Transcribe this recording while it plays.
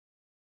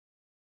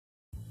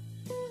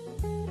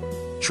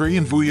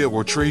TRAIAN VUIA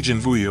or TRAIAN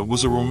VUIA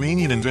was a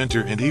Romanian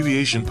inventor and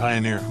aviation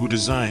pioneer who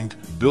designed,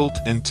 built,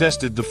 and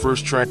tested the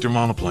first tractor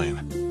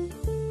monoplane.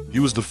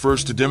 He was the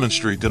first to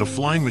demonstrate that a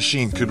flying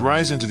machine could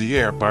rise into the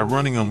air by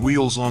running on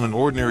wheels on an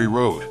ordinary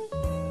road.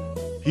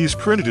 He is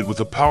credited with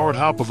a powered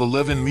hop of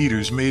 11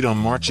 meters made on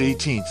March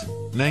 18,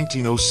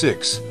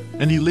 1906,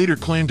 and he later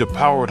claimed a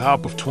powered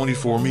hop of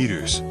 24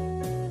 meters.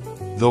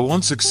 Though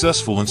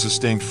unsuccessful in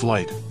sustained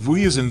flight,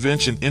 Vuia's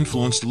invention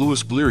influenced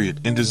Louis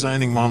Blériot in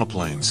designing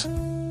monoplanes.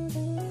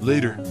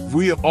 Later,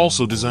 Vuia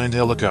also designed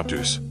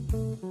helicopters.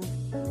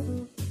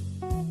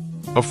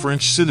 A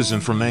French citizen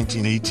from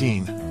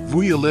 1918,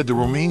 Vuia led the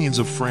Romanians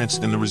of France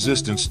in the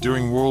resistance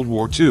during World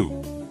War II.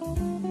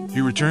 He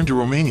returned to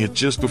Romania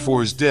just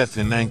before his death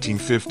in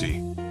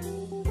 1950.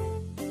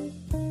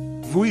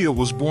 Vuia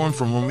was born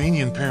from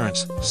Romanian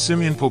parents,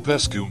 Simeon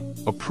Popescu,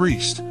 a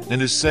priest,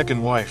 and his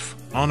second wife,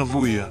 Ana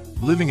Vuia,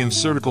 living in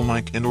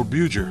Sărăcălnic and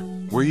Orbuger,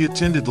 where he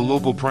attended the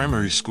local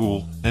primary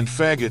school, and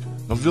Făget,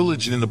 a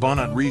village in the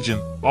Banat region,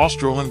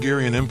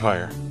 Austro-Hungarian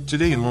Empire.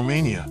 Today in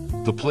Romania,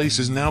 the place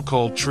is now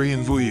called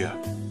TRAIAN VUIA.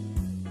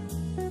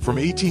 From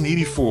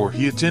 1884,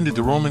 he attended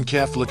the Roman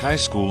Catholic High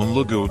School in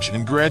Lugoj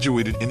and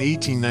graduated in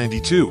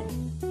 1892.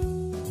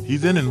 He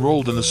then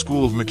enrolled in the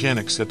School of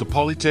Mechanics at the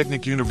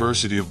Polytechnic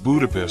University of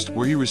Budapest,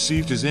 where he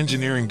received his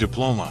engineering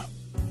diploma.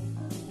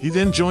 He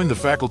then joined the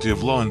Faculty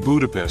of Law in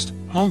Budapest,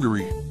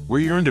 Hungary, where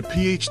he earned a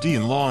PhD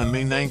in law in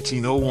May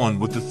 1901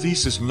 with the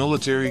thesis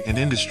Military and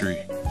Industry,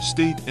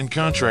 State and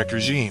Contract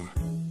Regime.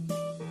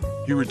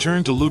 He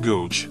returned to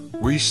Lugoj,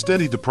 where he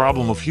studied the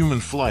problem of human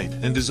flight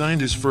and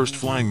designed his first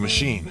flying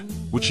machine,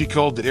 which he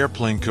called the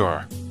airplane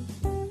car.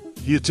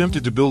 He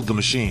attempted to build the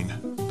machine,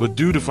 but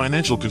due to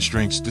financial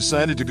constraints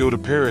decided to go to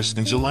Paris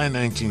in July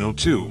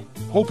 1902,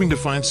 hoping to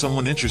find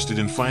someone interested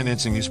in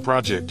financing his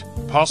project,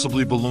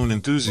 possibly balloon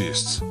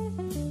enthusiasts.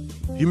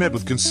 He met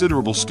with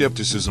considerable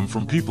skepticism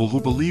from people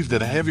who believed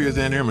that a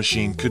heavier-than-air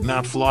machine could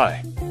not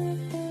fly.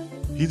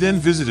 He then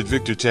visited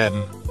Victor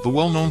Tatin, the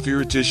well-known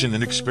theoretician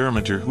and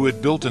experimenter who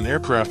had built an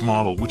aircraft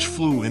model which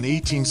flew in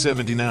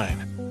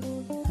 1879.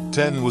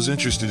 Tatin was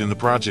interested in the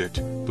project,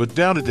 but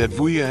doubted that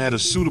Vuia had a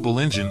suitable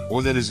engine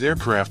or that his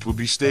aircraft would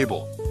be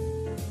stable.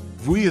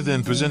 Vuia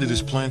then presented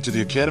his plan to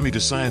the Académie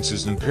des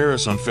Sciences in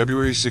Paris on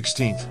February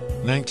 16,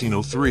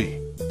 1903,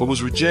 but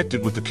was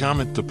rejected with the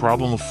comment, "The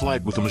problem of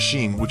flight with a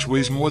machine which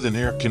weighs more than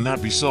air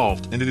cannot be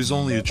solved, and it is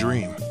only a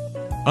dream."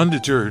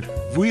 Undeterred,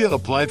 Vuia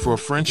applied for a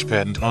French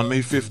patent on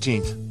May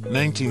 15,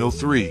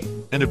 1903,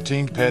 and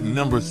obtained patent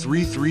number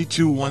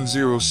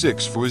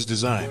 332106 for his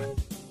design.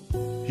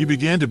 He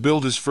began to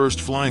build his first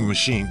flying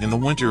machine in the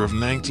winter of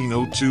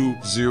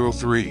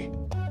 1902-03.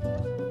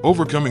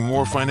 Overcoming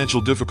more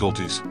financial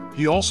difficulties,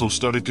 he also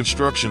started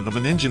construction of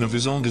an engine of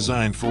his own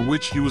design for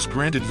which he was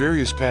granted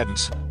various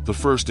patents, the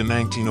first in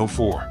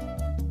 1904.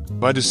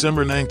 By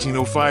December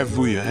 1905,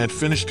 Vuia had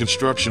finished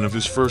construction of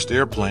his first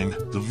airplane,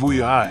 the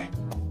Vuia I.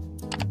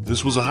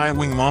 This was a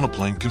high-wing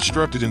monoplane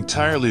constructed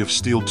entirely of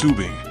steel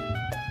tubing.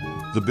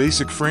 The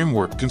basic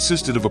framework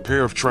consisted of a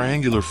pair of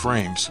triangular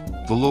frames,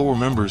 the lower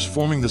members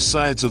forming the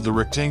sides of the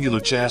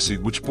rectangular chassis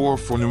which bore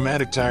for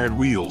pneumatic-tired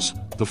wheels,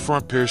 the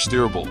front pair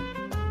steerable.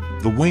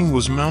 The wing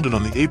was mounted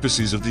on the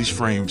apices of these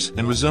frames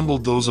and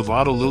resembled those of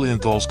Otto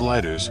Lilienthal's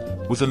gliders,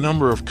 with a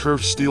number of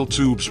curved steel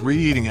tubes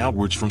radiating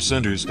outwards from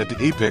centers at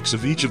the apex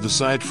of each of the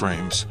side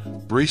frames,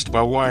 braced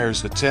by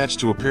wires attached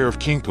to a pair of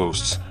king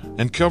posts,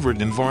 and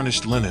covered in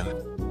varnished linen.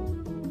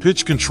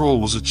 Pitch control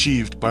was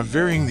achieved by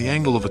varying the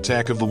angle of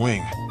attack of the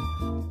wing.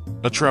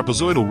 A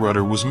trapezoidal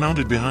rudder was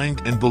mounted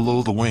behind and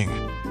below the wing.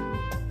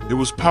 It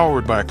was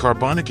powered by a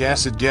carbonic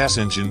acid gas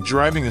engine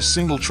driving a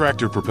single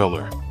tractor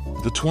propeller.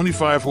 The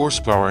 25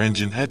 horsepower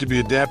engine had to be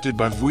adapted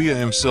by Vuia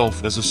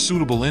himself as a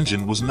suitable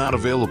engine was not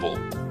available.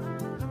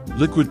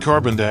 Liquid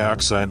carbon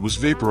dioxide was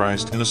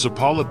vaporized in a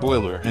Sopollet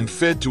boiler and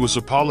fed to a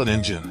Sopollet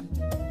engine.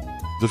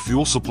 The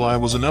fuel supply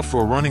was enough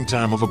for a running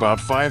time of about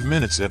 5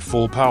 minutes at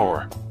full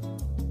power.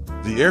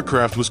 The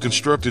aircraft was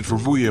constructed for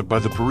Vuia by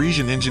the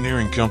Parisian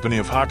engineering company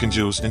of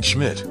Hockenjoes and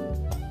Schmidt.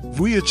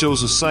 Vuia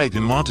chose a site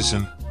in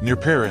Montesson, near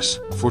Paris,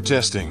 for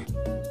testing.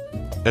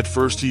 At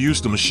first he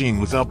used the machine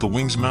without the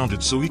wings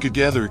mounted so he could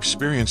gather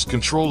experience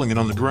controlling it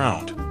on the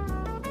ground.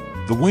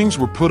 The wings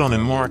were put on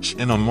in March,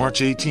 and on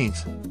March 18,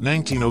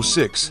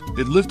 1906,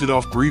 it lifted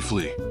off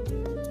briefly.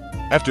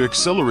 After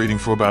accelerating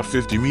for about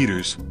 50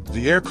 meters,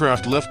 the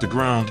aircraft left the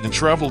ground and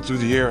traveled through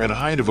the air at a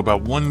height of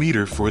about 1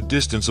 meter for a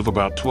distance of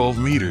about 12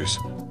 meters,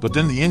 but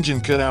then the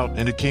engine cut out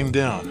and it came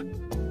down.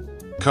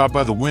 Caught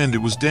by the wind,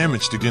 it was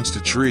damaged against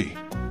a tree.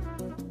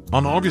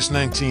 On August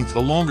 19th, a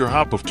longer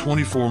hop of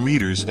 24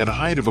 meters at a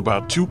height of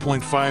about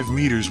 2.5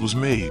 meters was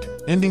made,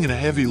 ending in a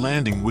heavy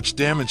landing which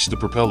damaged the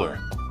propeller.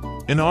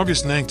 In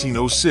August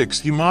 1906,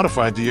 he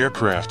modified the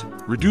aircraft,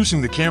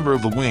 reducing the camber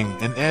of the wing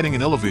and adding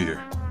an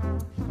elevator.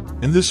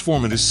 In this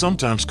form it is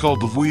sometimes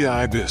called the Vuia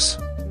Ibis.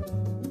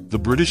 The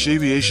British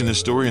aviation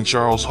historian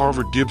Charles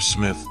Harvard Gibbs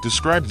Smith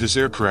described this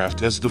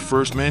aircraft as the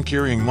first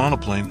man-carrying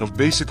monoplane of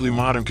basically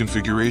modern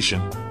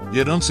configuration,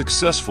 yet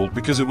unsuccessful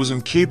because it was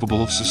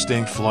incapable of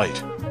sustained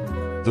flight.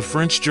 The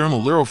French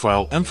journal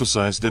L'Aérophile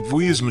emphasized that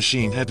Vuia's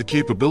machine had the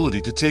capability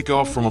to take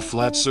off from a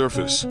flat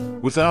surface,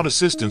 without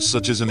assistance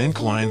such as an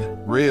incline,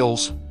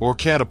 rails, or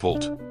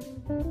catapult.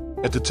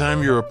 At the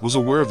time, Europe was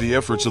aware of the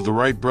efforts of the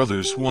Wright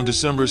brothers, who on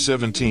December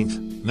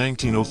 17,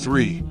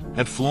 1903,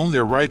 had flown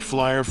their Wright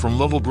Flyer from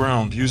level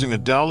ground using a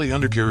dolly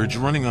undercarriage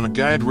running on a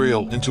guide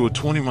rail into a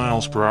 20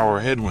 miles per hour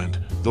headwind,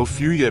 though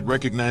few yet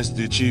recognized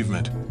the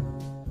achievement.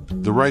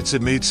 The Wrights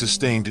had made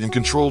sustained and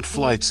controlled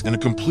flights in a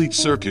complete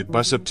circuit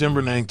by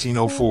September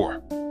 1904.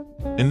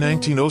 In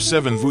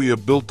 1907,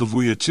 Vuia built the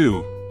Vuia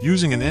II,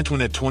 using an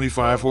Antoinette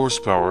 25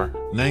 horsepower,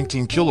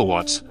 19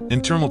 kilowatts,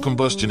 internal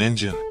combustion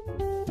engine.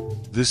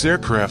 This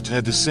aircraft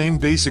had the same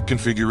basic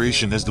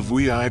configuration as the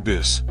Vuia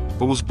Ibis,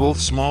 but was both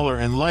smaller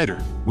and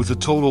lighter, with a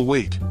total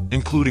weight,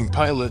 including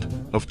pilot,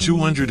 of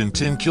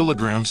 210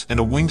 kilograms and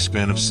a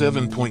wingspan of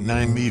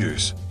 7.9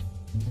 meters.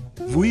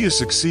 Vuia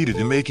succeeded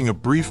in making a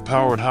brief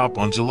powered hop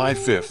on July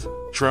 5,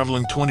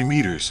 traveling 20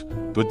 meters,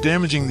 but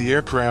damaging the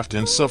aircraft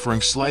and suffering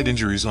slight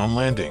injuries on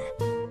landing.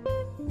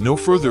 No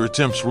further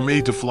attempts were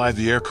made to fly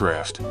the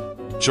aircraft.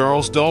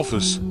 Charles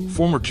Dolphus,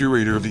 former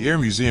curator of the Air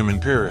Museum in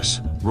Paris,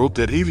 wrote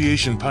that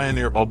aviation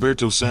pioneer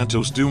Alberto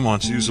Santos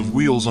Dumont's use of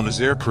wheels on his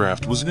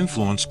aircraft was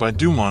influenced by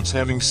Dumont's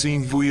having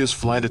seen Vuia's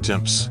flight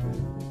attempts.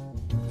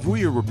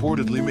 Vuia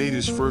reportedly made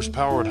his first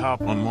powered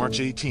hop on March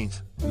 18,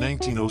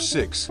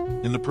 1906,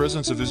 in the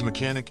presence of his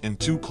mechanic and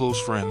two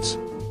close friends.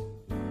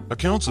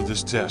 Accounts of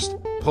this test,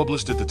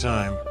 published at the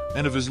time,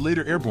 and of his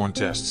later airborne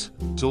tests,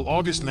 till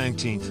August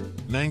 19,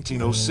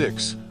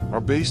 1906,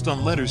 are based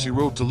on letters he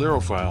wrote to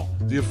L'Aérophile,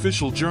 the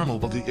official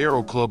journal of the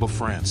Aero Club of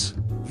France.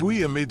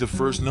 Vuia made the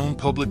first known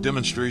public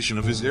demonstration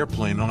of his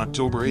airplane on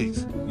October 8,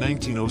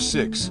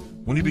 1906,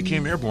 when he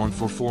became airborne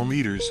for 4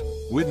 meters,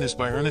 witnessed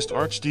by Ernest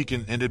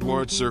Archdeacon and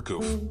Edouard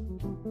Surcouf.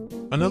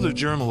 Another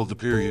journal of the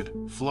period,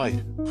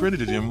 Flight,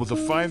 credited him with a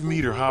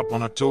 5-meter hop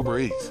on October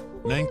 8,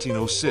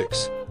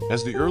 1906,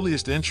 as the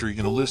earliest entry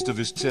in a list of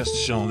his tests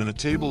shown in a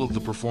table of the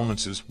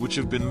performances which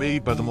have been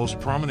made by the most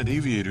prominent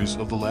aviators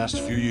of the last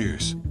few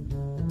years.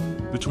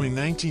 Between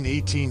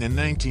 1918 and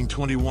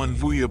 1921,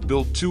 Vuia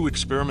built 2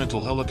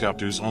 experimental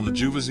helicopters on the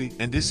Juvazi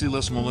and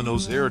Isiles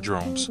Molinos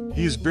aerodromes.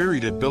 He is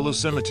buried at Bella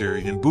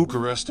Cemetery in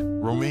Bucharest,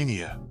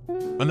 Romania.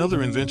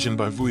 Another invention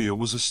by Vuia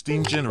was a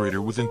steam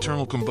generator with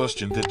internal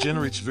combustion that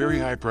generates very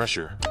high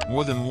pressure,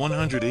 more than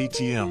 100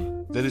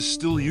 atm, that is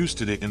still used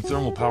today in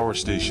thermal power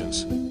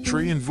stations.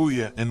 TRAIAN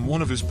VUIA and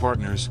one of his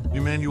partners,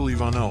 Emmanuel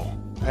Ivanov,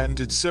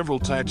 patented several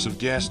types of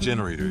gas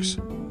generators.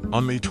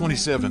 On May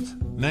 27,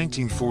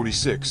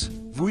 1946,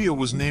 Vuia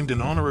was named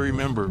an honorary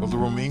member of the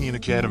Romanian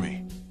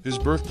Academy. His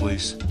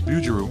birthplace,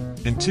 Bugeru,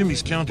 in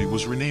Timiș County,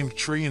 was renamed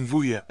TRAIAN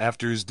VUIA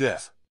after his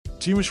death.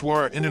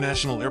 Timișoara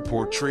International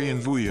Airport,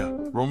 TRAIAN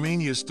VUIA,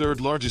 Romania's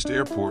third-largest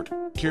airport,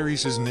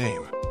 carries his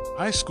name.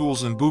 High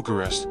schools in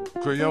Bucharest,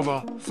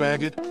 Craiova,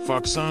 Faggot,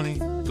 Foxani,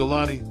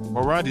 Galati,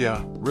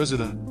 Oradea,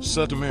 Rezida,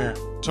 Sutomare,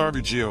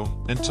 Târgu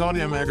and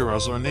Tăria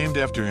Măgureaua are named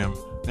after him,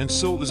 and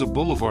so is a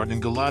boulevard in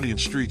Galatian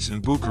streets in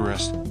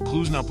Bucharest,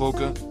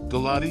 Cluj-Napoca,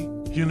 Galati,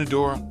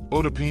 Hunedoara,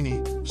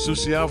 Otopeni,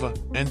 Suceava,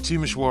 and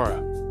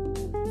Timișoara.